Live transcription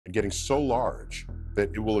and getting so large that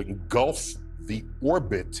it will engulf the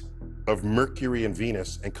orbit of Mercury and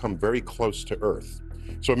Venus and come very close to Earth.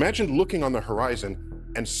 So imagine looking on the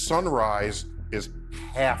horizon and sunrise is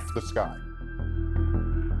half the sky.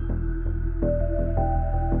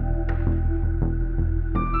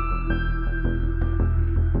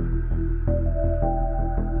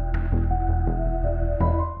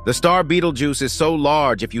 The star Betelgeuse is so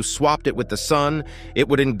large, if you swapped it with the Sun, it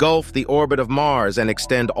would engulf the orbit of Mars and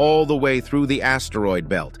extend all the way through the asteroid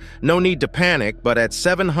belt. No need to panic, but at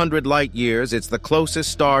 700 light-years, it's the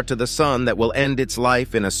closest star to the Sun that will end its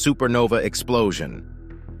life in a supernova explosion.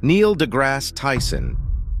 Neil deGrasse Tyson.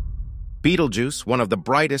 Betelgeuse, one of the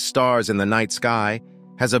brightest stars in the night sky,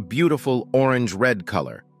 has a beautiful orange-red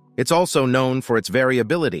color. It's also known for its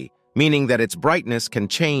variability, meaning that its brightness can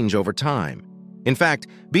change over time. In fact,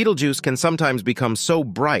 Betelgeuse can sometimes become so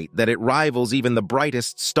bright that it rivals even the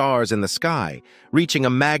brightest stars in the sky, reaching a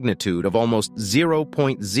magnitude of almost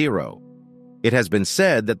 0.0. It has been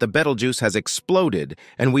said that the Betelgeuse has exploded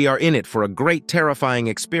and we are in it for a great terrifying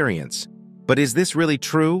experience. But is this really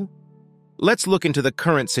true? Let's look into the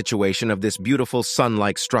current situation of this beautiful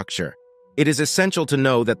sun-like structure. It is essential to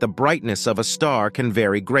know that the brightness of a star can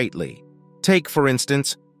vary greatly. Take, for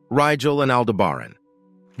instance, Rigel and Aldebaran.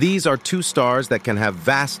 These are two stars that can have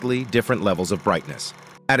vastly different levels of brightness.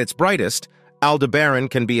 At its brightest, Aldebaran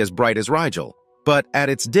can be as bright as Rigel, but at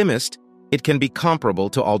its dimmest, it can be comparable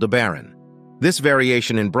to Aldebaran. This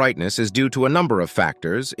variation in brightness is due to a number of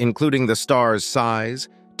factors, including the star's size,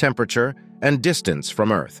 temperature, and distance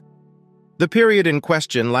from Earth. The period in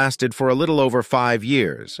question lasted for a little over 5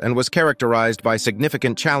 years and was characterized by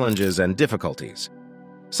significant challenges and difficulties.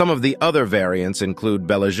 Some of the other variants include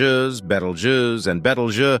Betelgeuse, and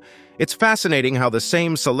Betelgeuse. It's fascinating how the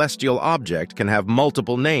same celestial object can have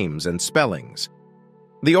multiple names and spellings.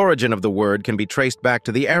 The origin of the word can be traced back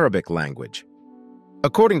to the Arabic language.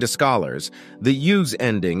 According to scholars, the use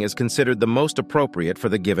ending is considered the most appropriate for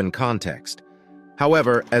the given context.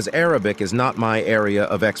 However, as Arabic is not my area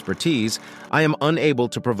of expertise, I am unable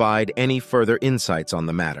to provide any further insights on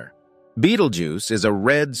the matter. Betelgeuse is a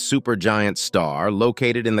red supergiant star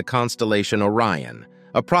located in the constellation Orion,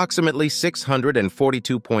 approximately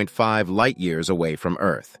 642.5 light-years away from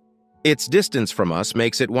Earth. Its distance from us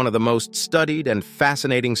makes it one of the most studied and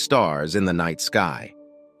fascinating stars in the night sky.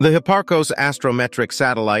 The Hipparcos astrometric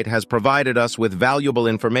satellite has provided us with valuable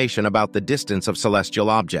information about the distance of celestial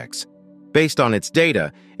objects. Based on its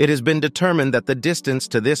data, it has been determined that the distance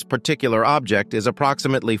to this particular object is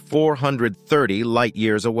approximately 430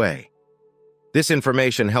 light-years away. This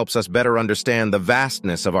information helps us better understand the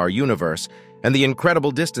vastness of our universe and the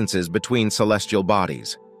incredible distances between celestial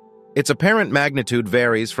bodies. Its apparent magnitude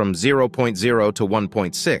varies from 0.0 to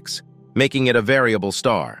 1.6, making it a variable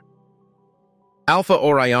star. Alpha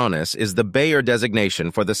Orionis is the Bayer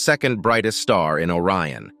designation for the second brightest star in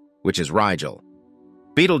Orion, which is Rigel.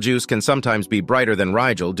 Betelgeuse can sometimes be brighter than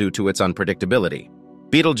Rigel due to its unpredictability.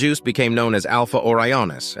 Betelgeuse became known as Alpha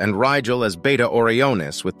Orionis and Rigel as Beta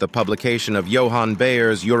Orionis with the publication of Johann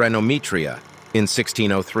Bayer's Uranometria in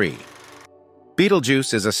 1603.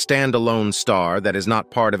 Betelgeuse is a standalone star that is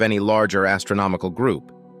not part of any larger astronomical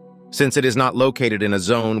group. Since it is not located in a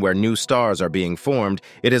zone where new stars are being formed,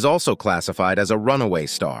 it is also classified as a runaway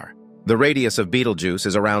star. The radius of Betelgeuse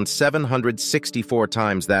is around 764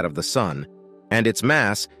 times that of the Sun, and its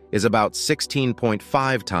mass is about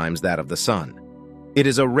 16.5 times that of the Sun. It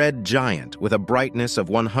is a red giant with a brightness of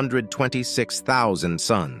 126,000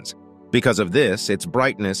 suns. Because of this, its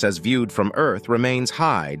brightness as viewed from Earth remains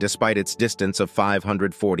high despite its distance of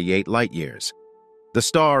 548 light-years. The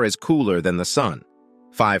star is cooler than the Sun,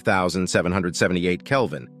 5,778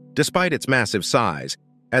 Kelvin, despite its massive size,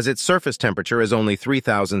 as its surface temperature is only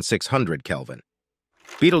 3,600 Kelvin.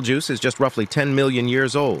 Betelgeuse is just roughly 10 million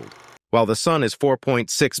years old, while the Sun is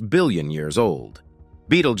 4.6 billion years old.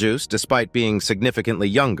 Betelgeuse, despite being significantly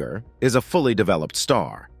younger, is a fully developed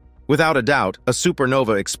star. Without a doubt, a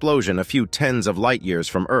supernova explosion a few tens of light-years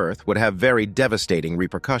from Earth would have very devastating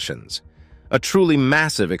repercussions. A truly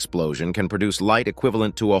massive explosion can produce light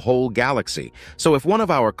equivalent to a whole galaxy, so if one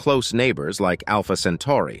of our close neighbors, like Alpha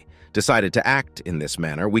Centauri, decided to act in this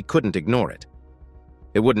manner, we couldn't ignore it.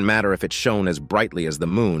 It wouldn't matter if it shone as brightly as the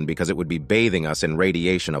moon because it would be bathing us in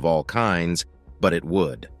radiation of all kinds, but it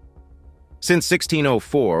would. Since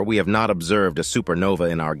 1604, we have not observed a supernova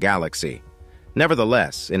in our galaxy.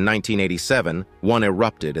 Nevertheless, in 1987, one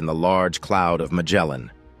erupted in the Large Cloud of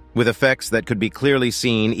Magellan, with effects that could be clearly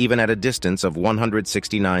seen even at a distance of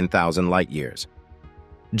 169,000 light-years.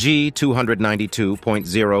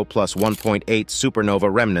 G292.0 plus 1.8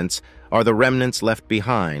 supernova remnants are the remnants left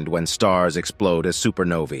behind when stars explode as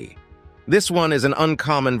supernovae. This one is an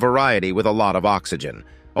uncommon variety with a lot of oxygen.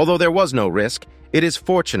 Although there was no risk, it is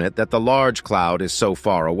fortunate that the large cloud is so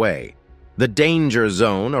far away. The danger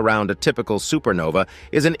zone around a typical supernova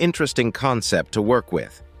is an interesting concept to work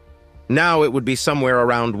with. Now it would be somewhere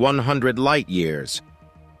around 100 light years.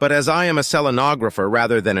 But as I am a selenographer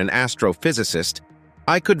rather than an astrophysicist,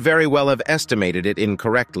 I could very well have estimated it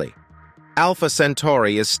incorrectly. Alpha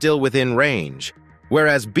Centauri is still within range,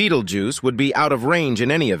 whereas Betelgeuse would be out of range in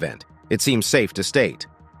any event, it seems safe to state.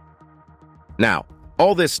 Now,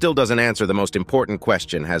 all this still doesn't answer the most important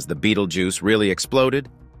question: has the Betelgeuse really exploded?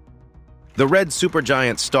 The red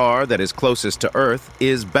supergiant star that is closest to Earth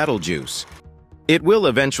is Betelgeuse. It will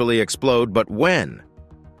eventually explode, but when?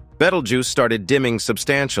 Betelgeuse started dimming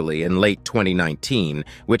substantially in late 2019,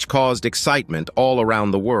 which caused excitement all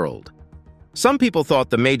around the world. Some people thought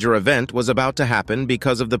the major event was about to happen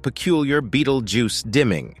because of the peculiar Betelgeuse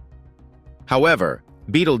dimming. However,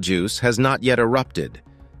 Betelgeuse has not yet erupted.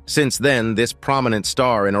 Since then, this prominent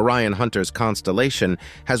star in Orion Hunter's constellation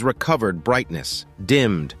has recovered brightness,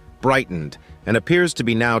 dimmed, brightened, and appears to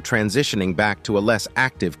be now transitioning back to a less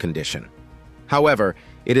active condition. However,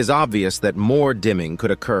 it is obvious that more dimming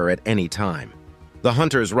could occur at any time. The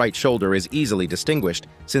Hunter's right shoulder is easily distinguished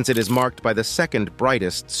since it is marked by the second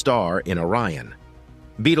brightest star in Orion.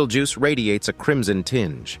 Betelgeuse radiates a crimson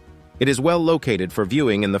tinge. It is well located for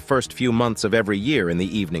viewing in the first few months of every year in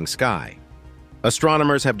the evening sky.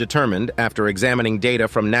 Astronomers have determined, after examining data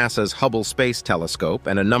from NASA's Hubble Space Telescope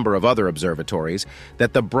and a number of other observatories,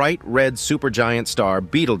 that the bright red supergiant star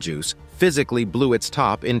Betelgeuse physically blew its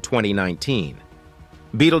top in 2019.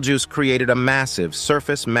 Betelgeuse created a massive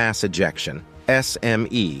surface mass ejection,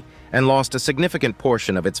 SME, and lost a significant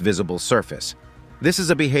portion of its visible surface. This is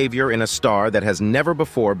a behavior in a star that has never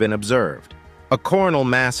before been observed. A coronal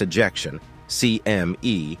mass ejection,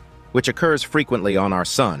 CME, which occurs frequently on our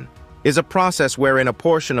Sun, is a process wherein a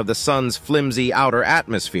portion of the Sun's flimsy outer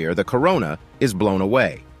atmosphere, the corona, is blown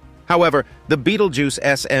away. However, the Betelgeuse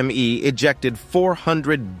SME ejected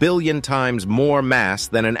 400 billion times more mass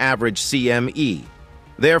than an average CME.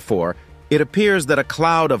 Therefore, it appears that a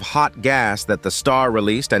cloud of hot gas that the star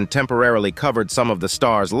released and temporarily covered some of the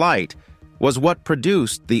star's light was what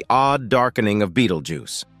produced the odd darkening of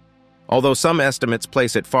Betelgeuse. Although some estimates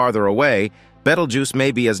place it farther away, Betelgeuse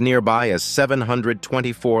may be as nearby as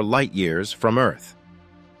 724 light-years from Earth.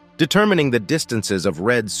 Determining the distances of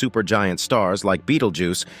red supergiant stars like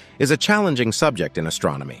Betelgeuse is a challenging subject in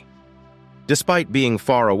astronomy. Despite being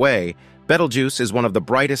far away, Betelgeuse is one of the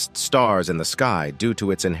brightest stars in the sky due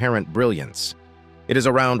to its inherent brilliance. It is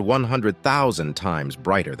around 100,000 times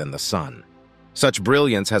brighter than the Sun. Such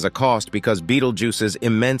brilliance has a cost because Betelgeuse's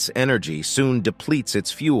immense energy soon depletes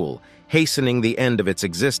its fuel, hastening the end of its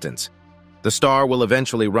existence. The star will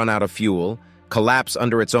eventually run out of fuel, collapse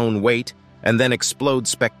under its own weight, and then explode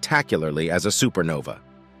spectacularly as a supernova.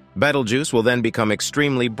 Betelgeuse will then become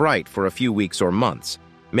extremely bright for a few weeks or months,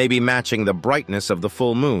 maybe matching the brightness of the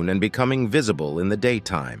full moon and becoming visible in the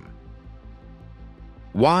daytime.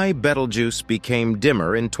 Why Betelgeuse became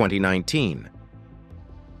dimmer in 2019?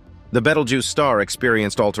 The Betelgeuse star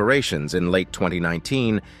experienced alterations in late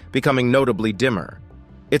 2019, becoming notably dimmer.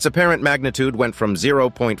 Its apparent magnitude went from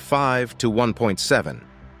 0.5 to 1.7.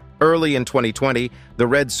 Early in 2020, the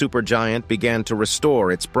red supergiant began to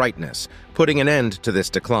restore its brightness, putting an end to this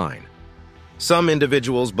decline. Some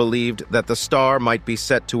individuals believed that the star might be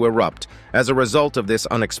set to erupt as a result of this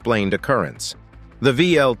unexplained occurrence. The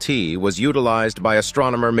VLT was utilized by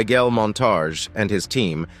astronomer Miguel Montage and his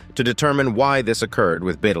team to determine why this occurred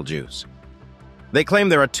with Betelgeuse. They claim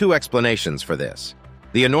there are two explanations for this.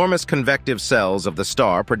 The enormous convective cells of the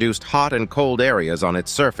star produced hot and cold areas on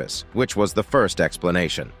its surface, which was the first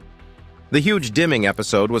explanation. The huge dimming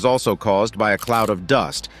episode was also caused by a cloud of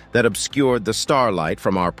dust that obscured the starlight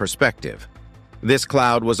from our perspective. This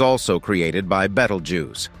cloud was also created by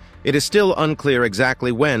Betelgeuse. It is still unclear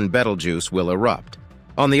exactly when Betelgeuse will erupt.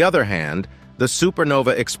 On the other hand, the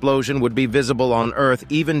supernova explosion would be visible on Earth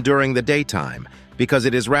even during the daytime, because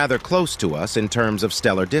it is rather close to us in terms of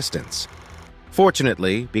stellar distance.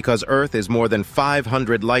 Fortunately, because Earth is more than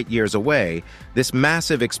 500 light-years away, this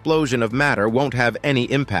massive explosion of matter won't have any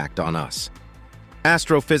impact on us.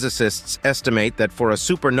 Astrophysicists estimate that for a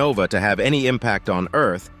supernova to have any impact on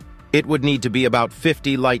Earth, it would need to be about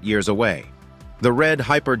 50 light-years away. The red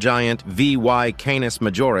hypergiant VY Canis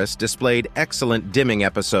Majoris displayed excellent dimming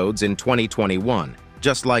episodes in 2021,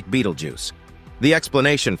 just like Betelgeuse. The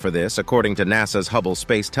explanation for this, according to NASA's Hubble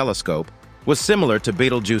Space Telescope, was similar to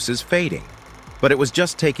Betelgeuse's fading. but it was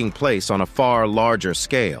just taking place on a far larger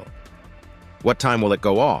scale. What time will it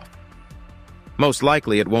go off? Most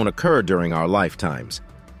likely it won't occur during our lifetimes.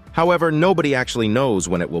 However, nobody actually knows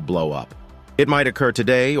when it will blow up. It might occur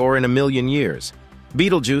today or in a million years.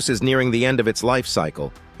 Betelgeuse is nearing the end of its life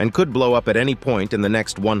cycle and could blow up at any point in the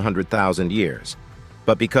next 100,000 years.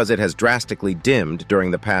 But because it has drastically dimmed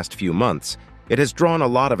during the past few months, it has drawn a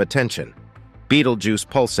lot of attention. Betelgeuse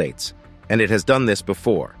pulsates, and it has done this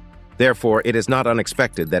before. Therefore, it is not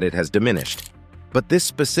unexpected that it has diminished. But this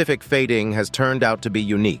specific fading has turned out to be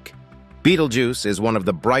unique. Betelgeuse is one of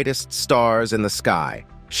the brightest stars in the sky,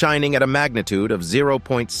 shining at a magnitude of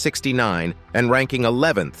 0.69 and ranking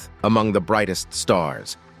 11th among the brightest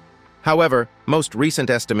stars. However, most recent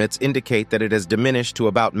estimates indicate that it has diminished to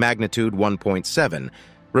about magnitude 1.7,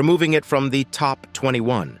 removing it from the top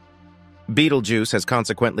 21. Betelgeuse has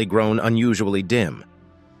consequently grown unusually dim.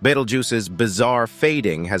 Betelgeuse's bizarre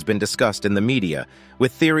fading has been discussed in the media,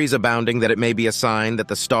 with theories abounding that it may be a sign that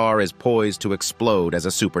the star is poised to explode as a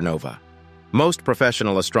supernova. Most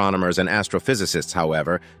professional astronomers and astrophysicists,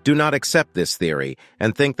 however, do not accept this theory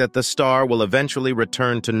and think that the star will eventually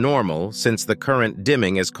return to normal since the current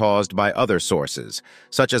dimming is caused by other sources,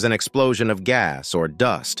 such as an explosion of gas or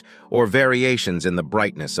dust, or variations in the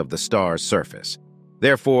brightness of the star's surface.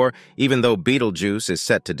 Therefore, even though Betelgeuse is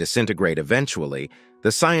set to disintegrate eventually,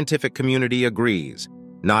 the scientific community agrees,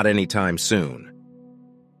 not anytime soon.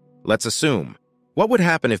 Let's assume, what would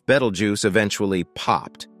happen if Betelgeuse eventually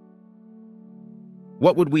popped?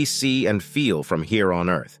 What would we see and feel from here on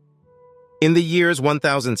Earth? In the years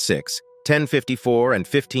 1006, 1054, and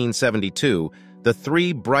 1572, the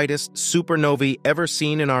three brightest supernovae ever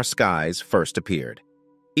seen in our skies first appeared.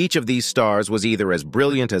 Each of these stars was either as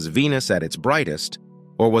brilliant as Venus at its brightest,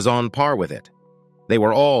 or was on par with it. They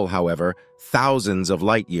were all, however, thousands of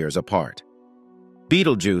light-years apart.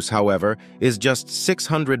 Betelgeuse, however, is just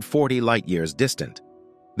 640 light-years distant.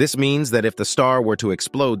 This means that if the star were to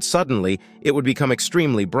explode suddenly, it would become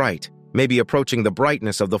extremely bright, maybe approaching the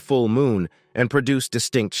brightness of the full moon, and produce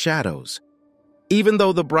distinct shadows. Even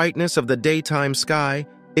though the brightness of the daytime sky,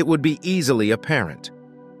 it would be easily apparent.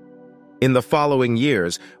 In the following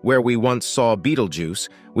years, where we once saw Betelgeuse,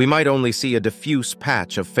 we might only see a diffuse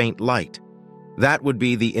patch of faint light. That would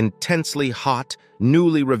be the intensely hot,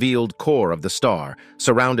 newly revealed core of the star,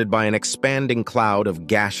 surrounded by an expanding cloud of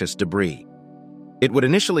gaseous debris. It would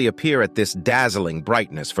initially appear at this dazzling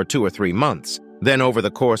brightness for 2 or 3 months. Then over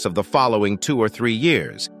the course of the following 2 or 3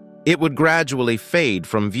 years, it would gradually fade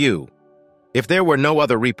from view. If there were no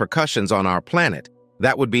other repercussions on our planet,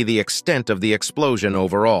 that would be the extent of the explosion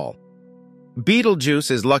overall.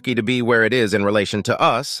 Betelgeuse is lucky to be where it is in relation to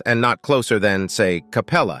us and not closer than, say,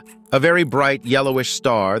 Capella, a very bright yellowish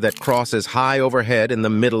star that crosses high overhead in the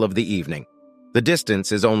middle of the evening. The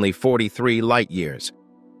distance is only 43 light-years.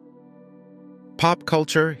 Pop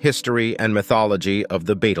culture, history, and mythology of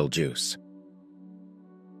the Betelgeuse.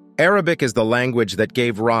 Arabic is the language that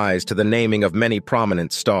gave rise to the naming of many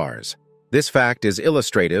prominent stars. This fact is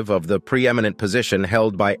illustrative of the preeminent position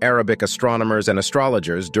held by Arabic astronomers and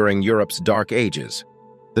astrologers during Europe's Dark Ages.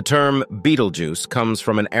 The term Betelgeuse comes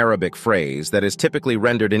from an Arabic phrase that is typically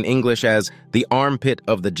rendered in English as the armpit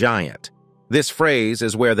of the giant. This phrase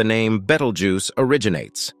is where the name Betelgeuse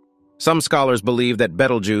originates. Some scholars believe that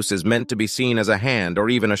Betelgeuse is meant to be seen as a hand or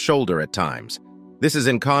even a shoulder at times. This is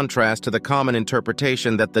in contrast to the common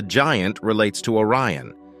interpretation that the giant relates to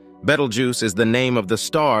Orion. Betelgeuse is the name of the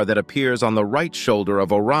star that appears on the right shoulder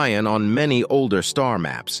of Orion on many older star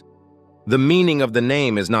maps. The meaning of the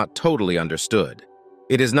name is not totally understood.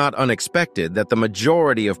 It is not unexpected that the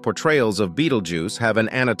majority of portrayals of Betelgeuse have an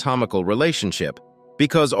anatomical relationship,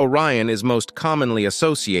 because Orion is most commonly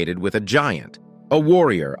associated with a giant, a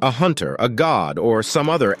warrior, a hunter, a god, or some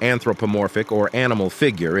other anthropomorphic or animal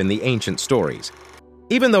figure in the ancient stories.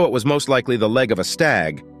 Even though it was most likely the leg of a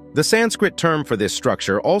stag, the Sanskrit term for this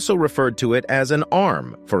structure also referred to it as an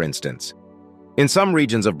arm, for instance. In some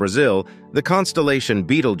regions of Brazil, the constellation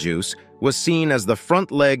Betelgeuse was seen as the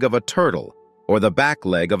front leg of a turtle or the back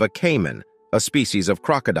leg of a caiman, a species of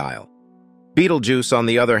crocodile. Betelgeuse, on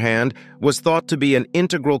the other hand, was thought to be an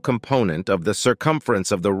integral component of the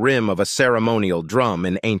circumference of the rim of a ceremonial drum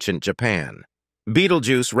in ancient Japan.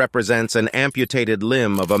 Betelgeuse represents an amputated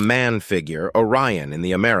limb of a man figure, Orion, in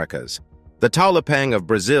the Americas. The Taulapang of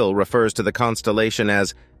Brazil refers to the constellation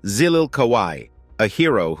as Zililkawai, a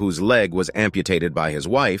hero whose leg was amputated by his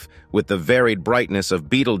wife, with the varied brightness of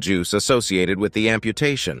Betelgeuse associated with the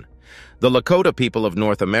amputation. The Lakota people of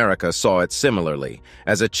North America saw it similarly,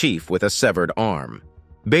 as a chief with a severed arm.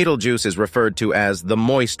 Betelgeuse is referred to as the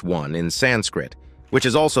Moist One in Sanskrit, which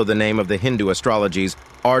is also the name of the Hindu astrology's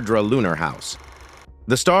Ardra lunar house.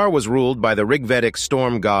 The star was ruled by the Rigvedic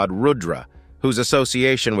storm god Rudra, whose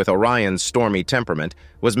association with Orion's stormy temperament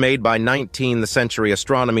was made by 19th century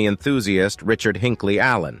astronomy enthusiast Richard Hinckley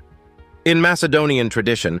Allen. In Macedonian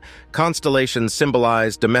tradition, constellations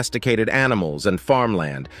symbolize domesticated animals and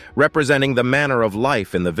farmland, representing the manner of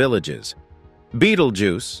life in the villages.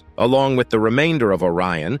 Betelgeuse, along with the remainder of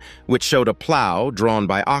Orion, which showed a plow drawn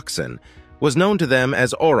by oxen, was known to them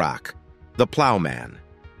as Orak, the plowman.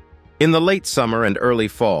 In the late summer and early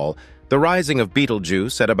fall, the rising of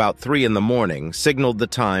Betelgeuse at about 3 in the morning signaled the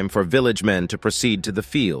time for village men to proceed to the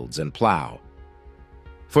fields and plow.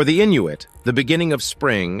 For the Inuit, the beginning of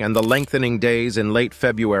spring and the lengthening days in late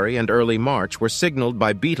February and early March were signaled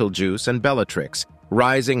by Betelgeuse and Bellatrix,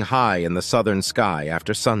 rising high in the southern sky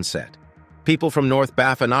after sunset. People from North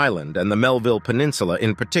Baffin Island and the Melville Peninsula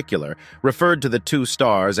in particular referred to the two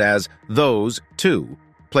stars as those two,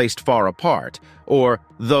 placed far apart, or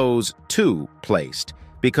those two placed,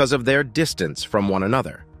 because of their distance from one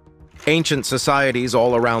another. Ancient societies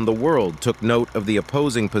all around the world took note of the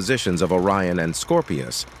opposing positions of Orion and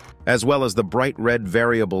Scorpius, as well as the bright red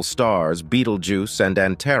variable stars Betelgeuse and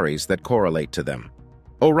Antares that correlate to them.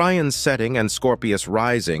 Orion's setting and Scorpius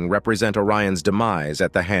rising represent Orion's demise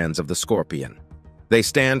at the hands of the Scorpion. They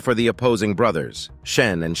stand for the opposing brothers,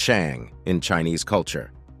 Shen and Shang, in Chinese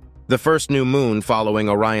culture. The first new moon following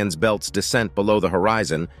Orion's belt's descent below the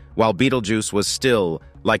horizon, while Betelgeuse was still,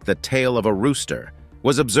 like the tail of a rooster,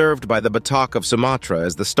 was observed by the Batak of Sumatra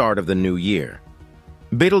as the start of the new year.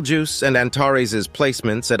 Betelgeuse and Antares'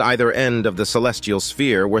 placements at either end of the celestial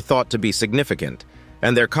sphere were thought to be significant,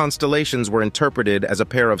 and their constellations were interpreted as a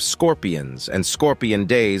pair of scorpions and scorpion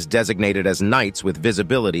days designated as nights with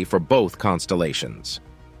visibility for both constellations.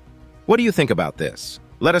 What do you think about this?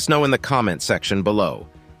 Let us know in the comment section below.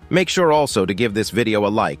 Make sure also to give this video a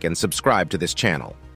like and subscribe to this channel.